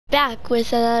Back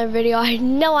with another video. I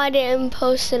know I didn't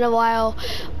post in a while,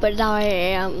 but now I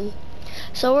am.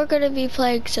 So we're gonna be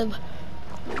playing some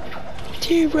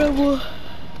Team Rumble.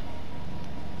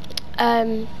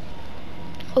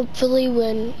 Hopefully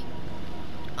when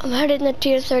I'm heading to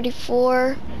tier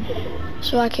 34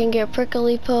 so I can get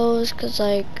prickly pose, cause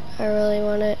like I really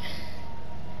want it.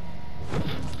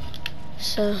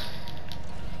 So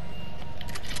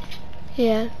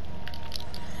yeah.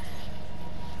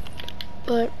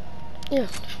 But yeah,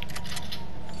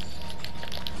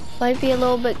 might be a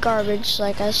little bit garbage,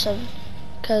 like I said,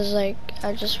 cause like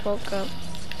I just woke up.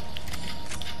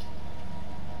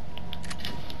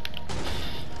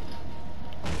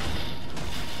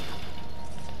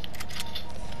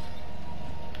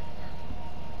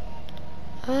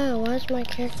 Ah, where's my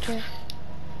character?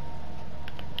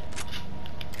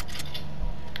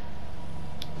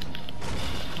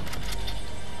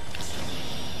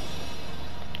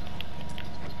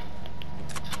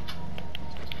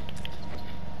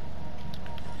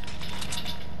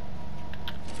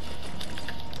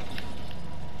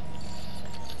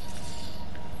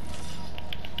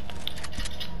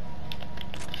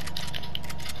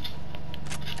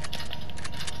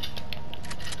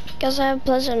 Guess I have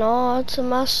Pleasant all to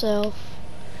myself.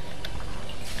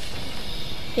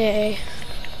 Yay.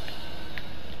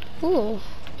 Ooh.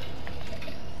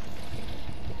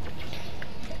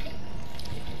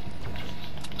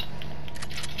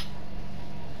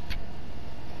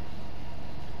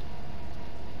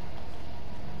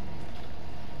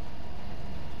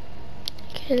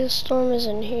 Okay, the storm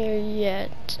isn't here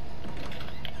yet.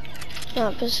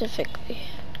 Not specifically.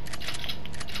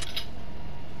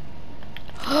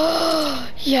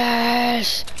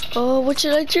 Yes! Oh, what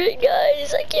should I try,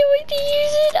 guys? I can't wait to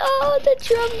use it. Oh, the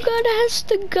drum gun has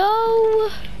to go.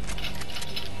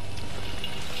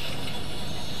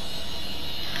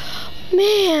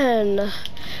 Man,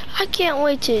 I can't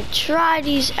wait to try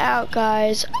these out,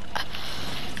 guys.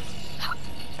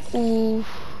 Ooh.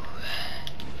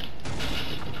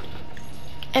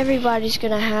 Everybody's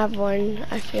gonna have one,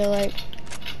 I feel like.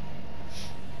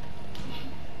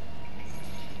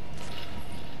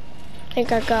 I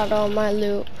think I got all my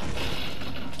loot.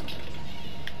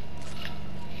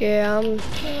 Yeah,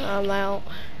 I'm out.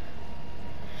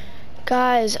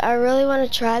 Guys, I really want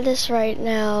to try this right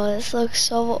now. This looks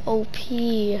so OP.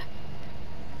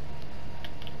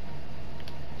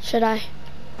 Should I?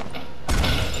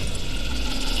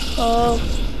 Oh.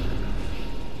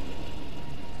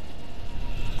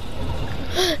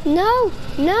 No,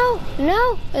 no,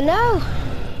 no, no.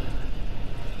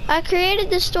 I created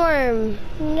the storm.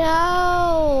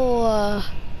 No.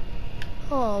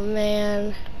 Oh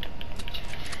man.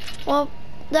 Well,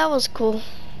 that was cool.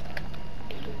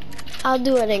 I'll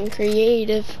do it in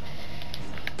creative.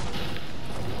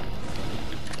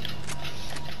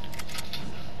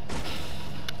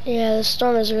 Yeah, the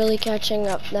storm is really catching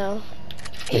up now.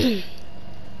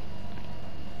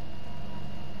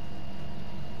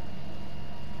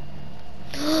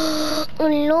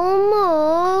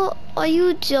 Lomo, are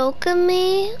you joking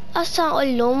me? I saw a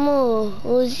Lomo.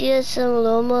 Who's here? Some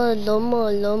Lomo,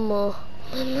 Lomo, Lomo.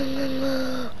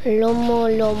 Lomo,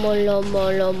 Lomo, Lomo,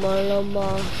 Lomo,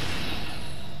 Lomo.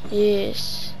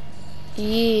 Yes.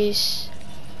 Yes.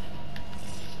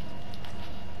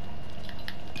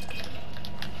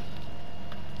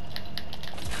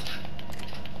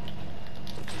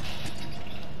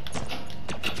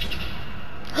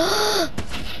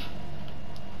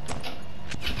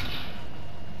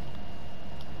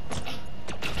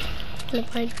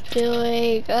 What am I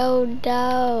doing? Oh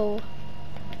no.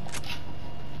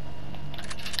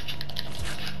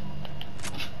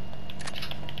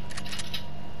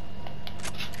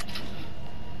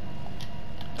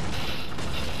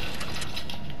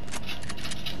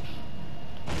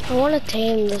 I want to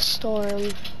tame the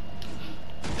storm.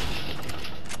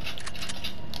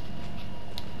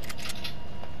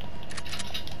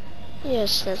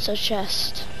 Yes, that's a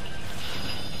chest.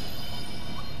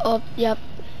 Oh, yep.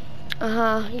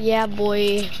 Uh-huh, yeah,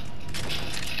 boy.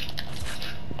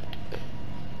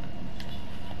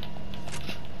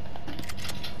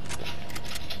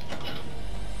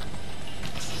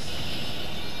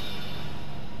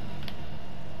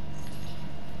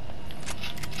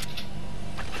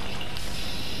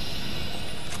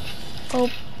 Oh,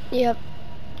 yep.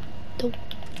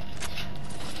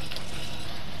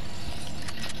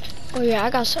 Oh yeah, I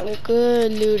got some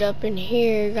good loot up in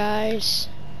here, guys.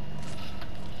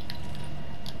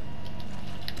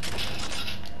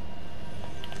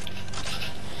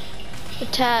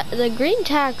 The green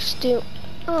tags do.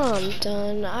 Oh, I'm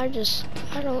done. I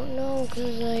don't know,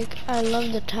 cause like I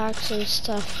love the tags and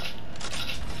stuff.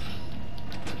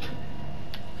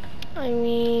 I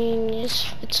mean,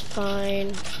 it's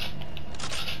fine.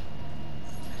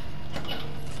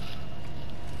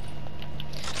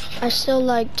 I still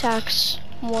like tax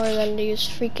more than these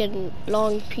freaking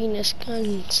long penis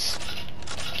guns.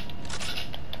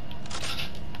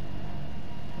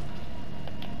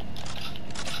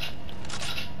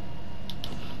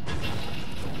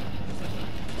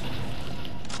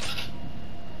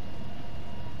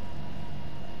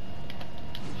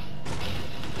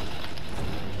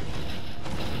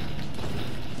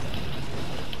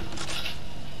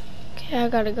 Okay, I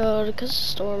gotta go because the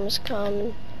storm is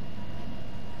coming.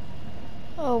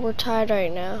 Oh, we're tied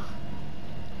right now.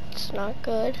 It's not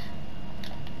good.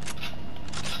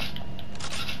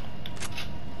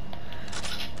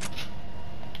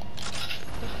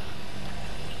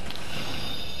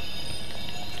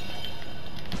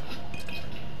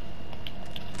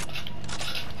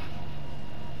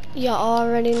 You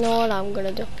already know what I'm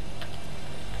gonna do.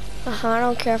 I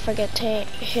don't care if I get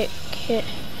get.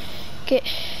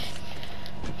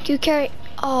 Do you carry?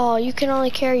 Oh, you can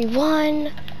only carry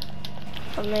one.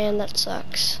 Oh man, that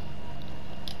sucks.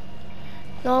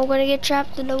 No, I'm gonna get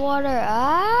trapped in the water.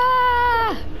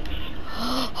 Ah!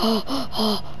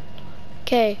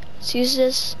 Okay, let's use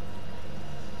this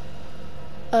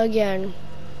again.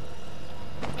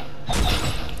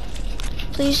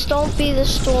 Please don't be the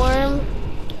storm.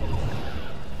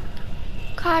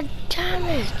 God damn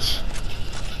it.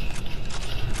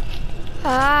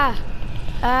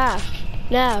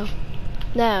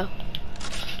 No.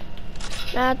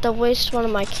 Now I have to waste one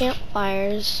of my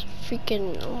campfires.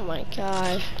 Freaking, oh my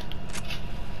god.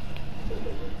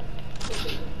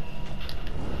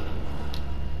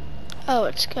 Oh,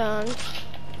 it's gone.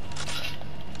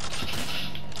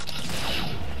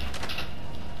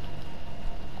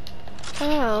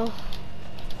 Oh.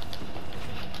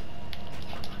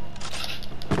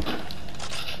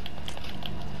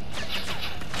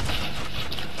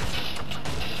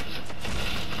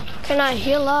 Can I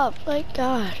heal up? My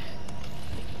god.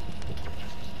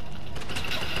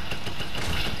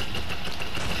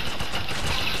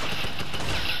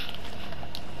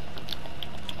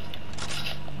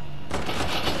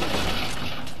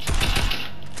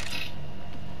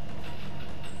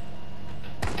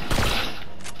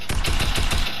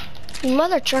 You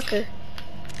mother trucker.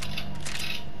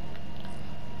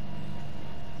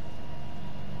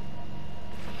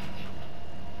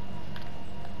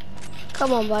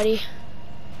 Come on, buddy.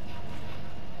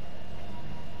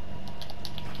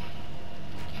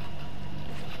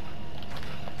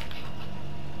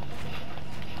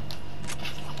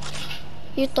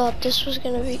 You thought this was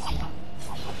gonna be...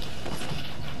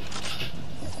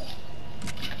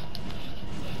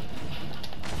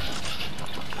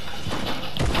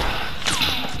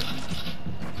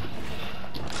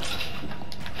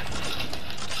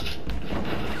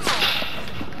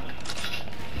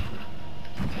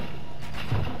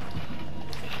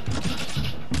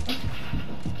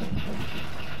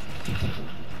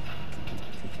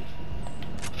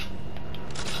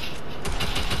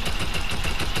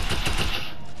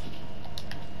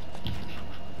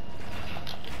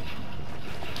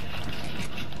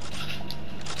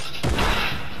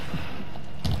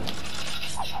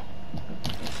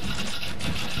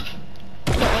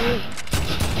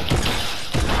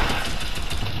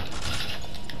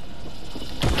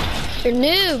 You're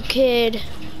new, kid.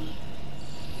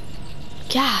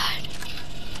 God.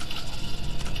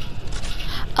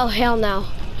 Oh, hell no.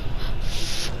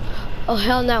 Oh,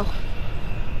 hell no.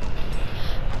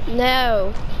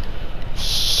 No.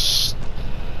 Shh.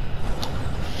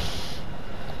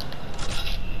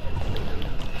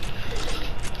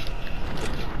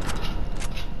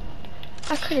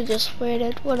 I could have just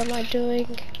waited. What am I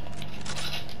doing?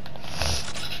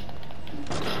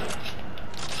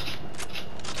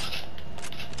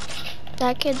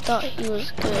 That kid thought he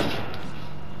was good.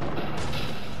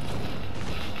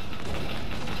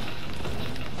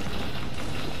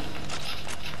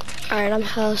 Alright, I'm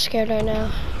hella scared right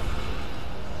now.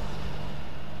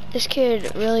 This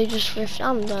kid really just riffed.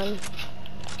 I'm done.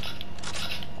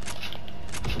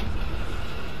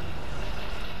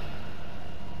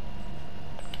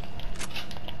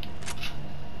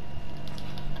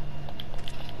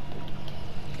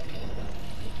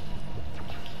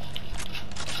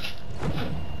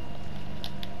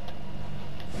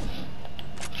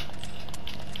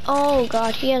 Oh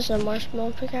god, he has a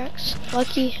marshmallow pickaxe.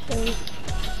 Lucky him.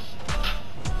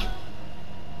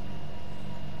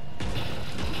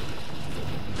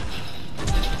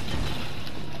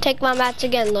 Take my mats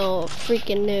again, little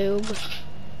freaking noob.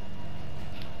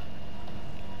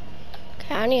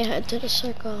 Okay, I need to head to the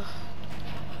circle.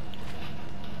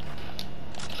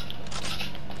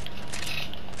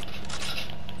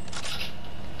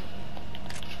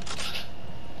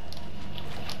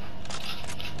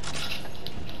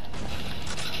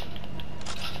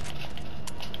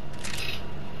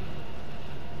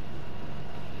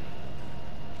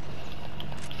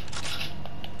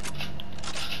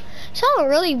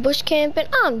 Someone really bush camping.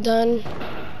 I'm done.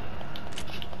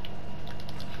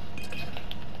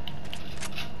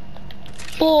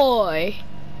 Boy.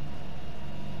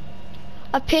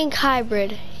 A pink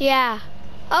hybrid. Yeah.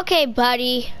 Okay,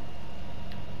 buddy.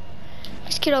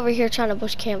 This kid over here trying to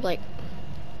bush camp like.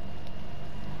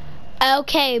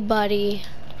 Okay, buddy.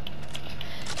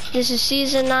 This is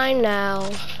season 9 now.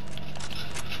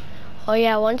 Oh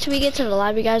yeah, once we get to the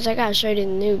lobby, guys, I gotta show you the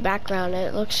new background.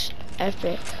 It looks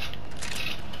epic.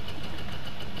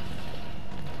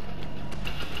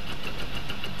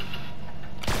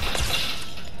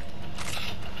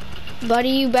 Buddy,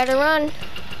 you better run.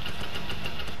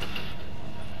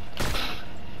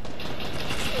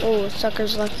 Oh,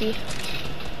 sucker's lucky.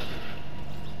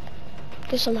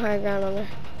 Get some higher ground on there.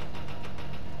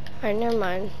 Alright, never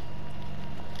mind.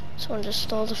 Someone just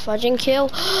stole the fudging kill.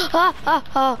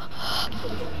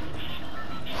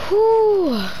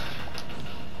 Whew.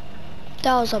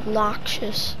 That was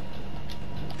obnoxious.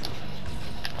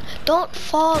 Don't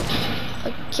fall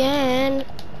again.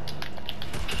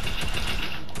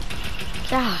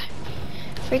 God,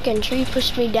 freaking tree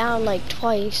pushed me down like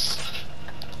twice.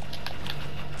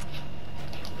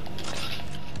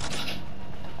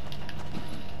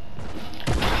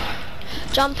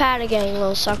 Jump pad again, you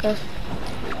little sucker.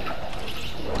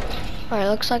 Alright,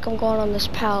 looks like I'm going on this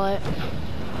pallet.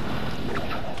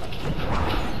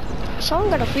 Someone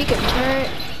got a freaking turret.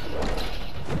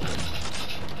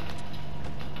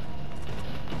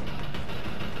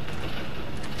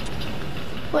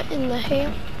 What in the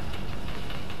hell?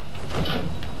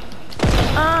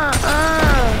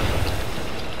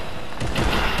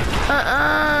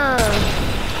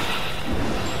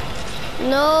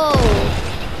 No.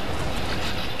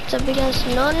 What's up, you guys?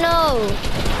 No.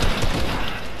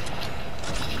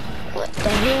 What the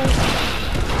hell?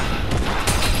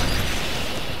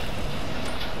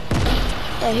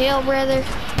 The hell, brother?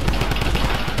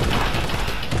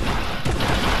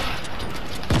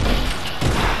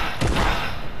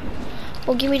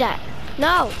 Oh, give me that.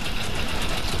 No.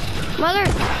 Mother.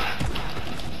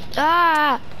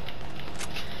 Ah.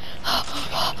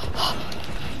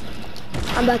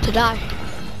 I'm about to die.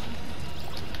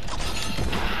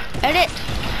 Edit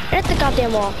the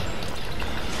goddamn wall.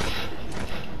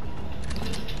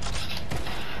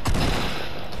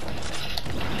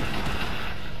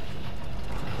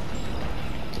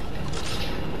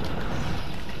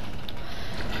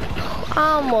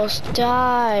 I almost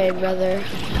died, brother.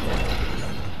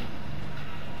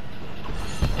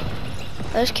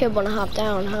 This kid wanna hop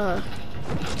down, huh?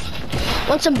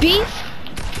 Want some beef?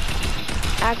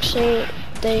 Actually,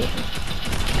 they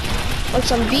want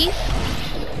some beef?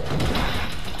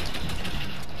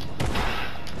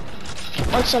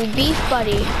 Want some beef,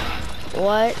 buddy?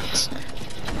 What?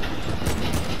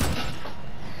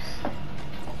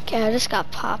 Okay, I just got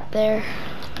popped there.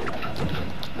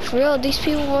 For real, these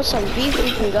people want some beef,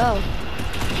 we can go.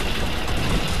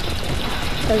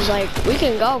 Cause like, we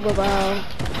can go, bro.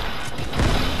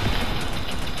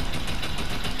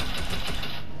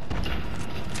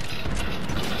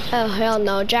 Oh, hell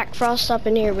no. Jack Frost up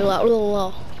in here, be like,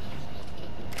 oh,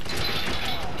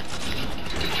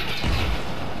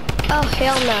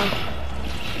 hell no.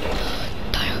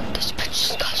 Damn, this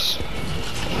bitch is gush.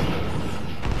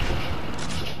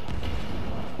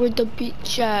 Where'd the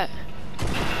beach at?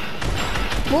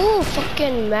 Ooh,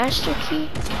 fucking master key.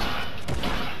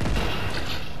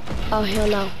 Oh, hell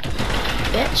no.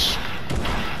 Bitch.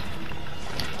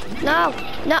 No.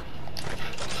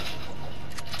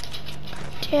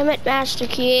 Damn it, master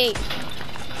key.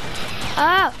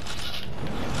 Oh.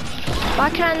 Why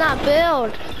can I not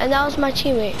build? And that was my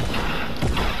teammate.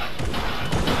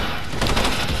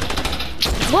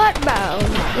 What, bro?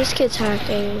 This kid's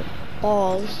hacking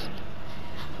balls.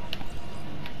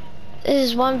 This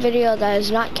is one video that is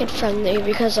not kid friendly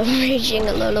because I'm raging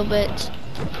a little bit.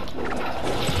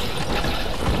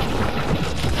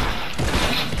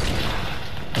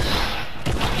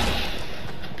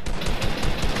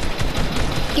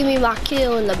 Give me my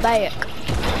kill in the back.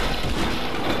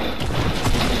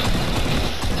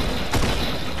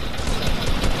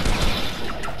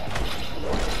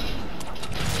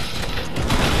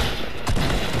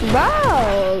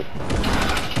 Bro.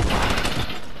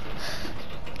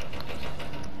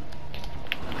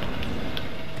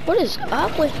 What is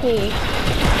up with me?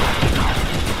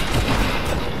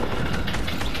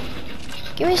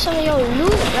 Give me some of your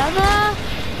loot, brother.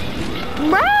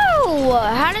 Bro,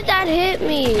 how did that hit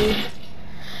me?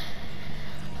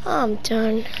 I'm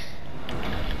done.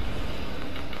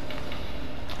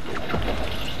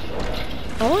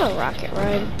 I want a rocket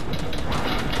ride.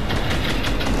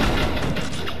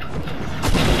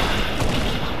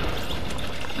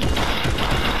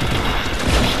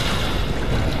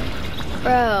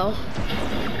 Bro.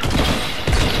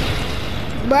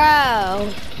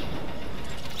 Bro.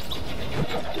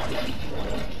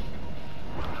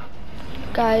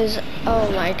 Guys, oh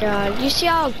my god. You see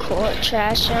how cool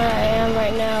trash I am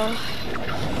right now?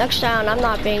 Next round, I'm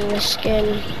not being the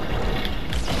skin.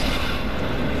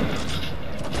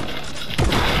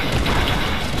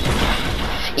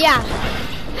 Yeah.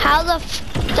 How the f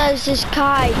does this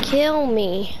guy kill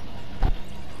me?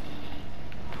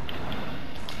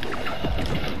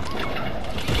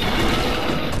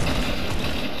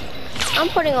 I'm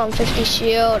putting on 50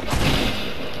 shield.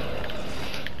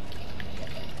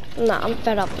 Nah, I'm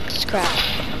fed up with this crap.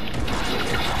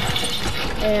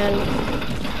 And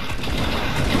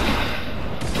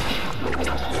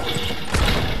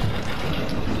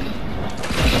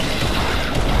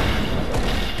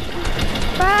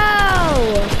bro,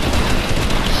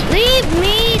 leave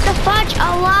me the fudge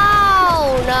alone.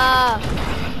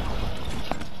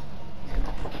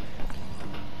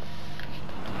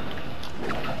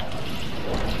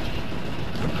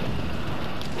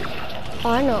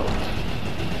 I know.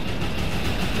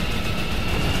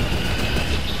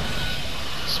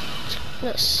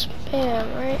 No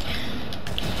spam, right?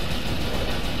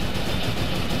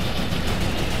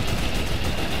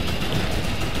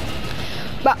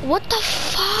 But what the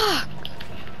fuck?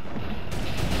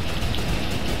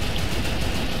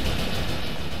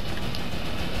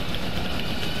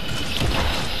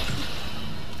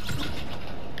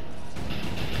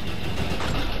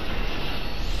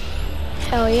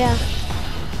 Hell yeah.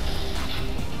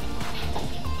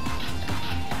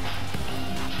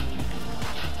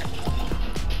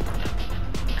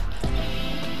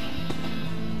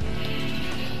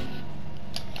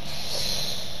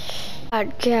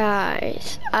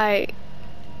 Guys,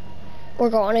 we're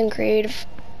going in creative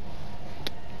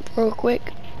real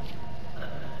quick.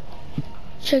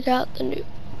 Check out the new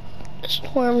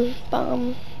storm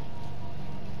bomb.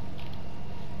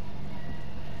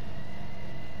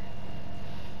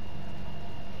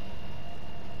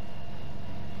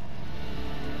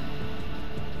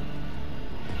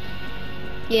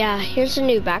 Yeah, here's the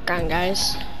new background,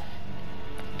 guys.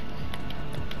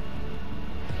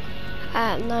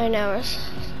 At 9 hours.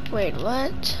 Wait,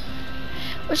 what?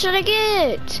 What should I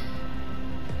get?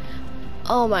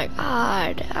 Oh my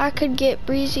god, I could get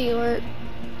breezy or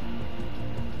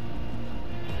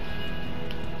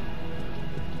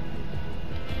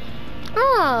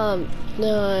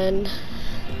none.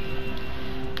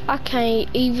 I can't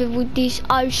even with this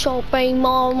ice shopping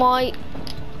mall, mate.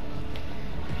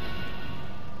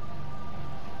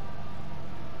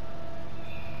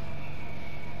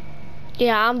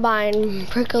 Yeah, I'm buying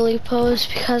Prickly Post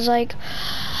because like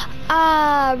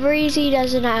Breezy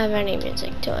doesn't have any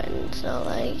music to it, so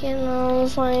like, you know,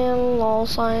 someone will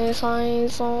say.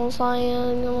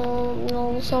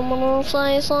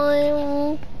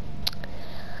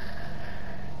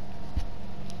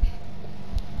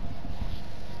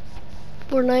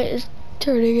 Fortnite is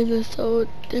turning into so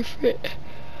different.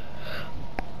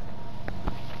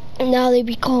 And now they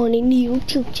be calling it Neo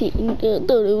Tilted. I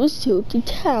thought it was Tilted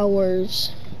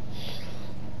Towers.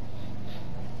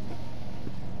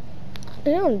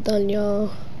 Yeah, I'm done,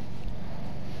 y'all.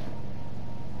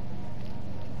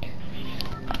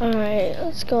 Alright,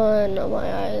 let's go on my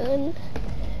island.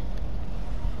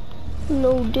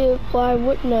 No dip, why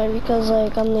wouldn't I? Because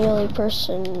like I'm the only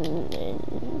person,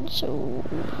 and so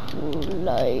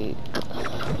like.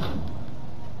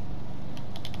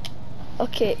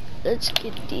 Okay, let's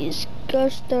get these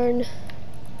guys done.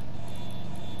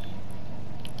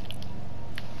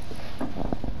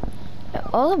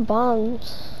 All the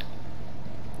bombs.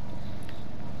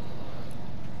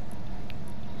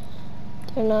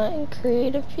 They're not in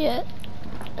creative yet.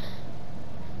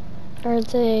 Are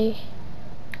they?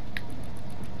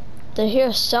 They're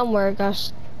here somewhere, gosh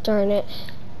darn it.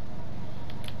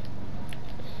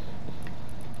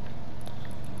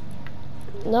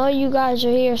 No, you guys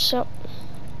are here so.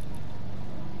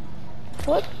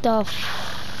 What the f?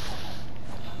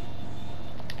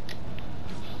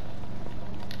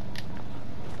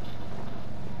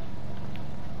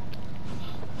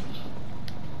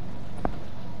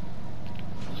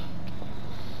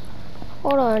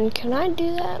 Hold on, can I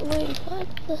do that? Wait, what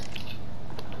the?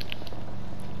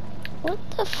 What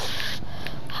the f?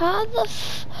 How the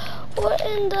f? What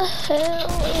in the hell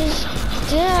is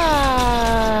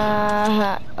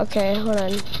that? Okay, hold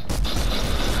on.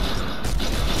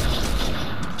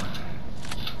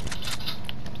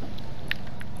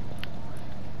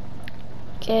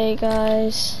 Okay,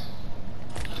 guys.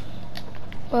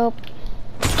 Well,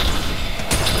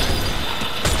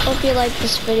 hope you liked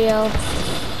this video.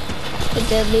 If you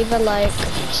did, leave a like.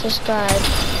 subscribe.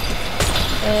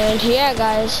 And yeah,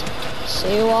 guys,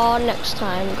 see you all next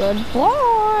time.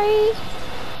 Goodbye.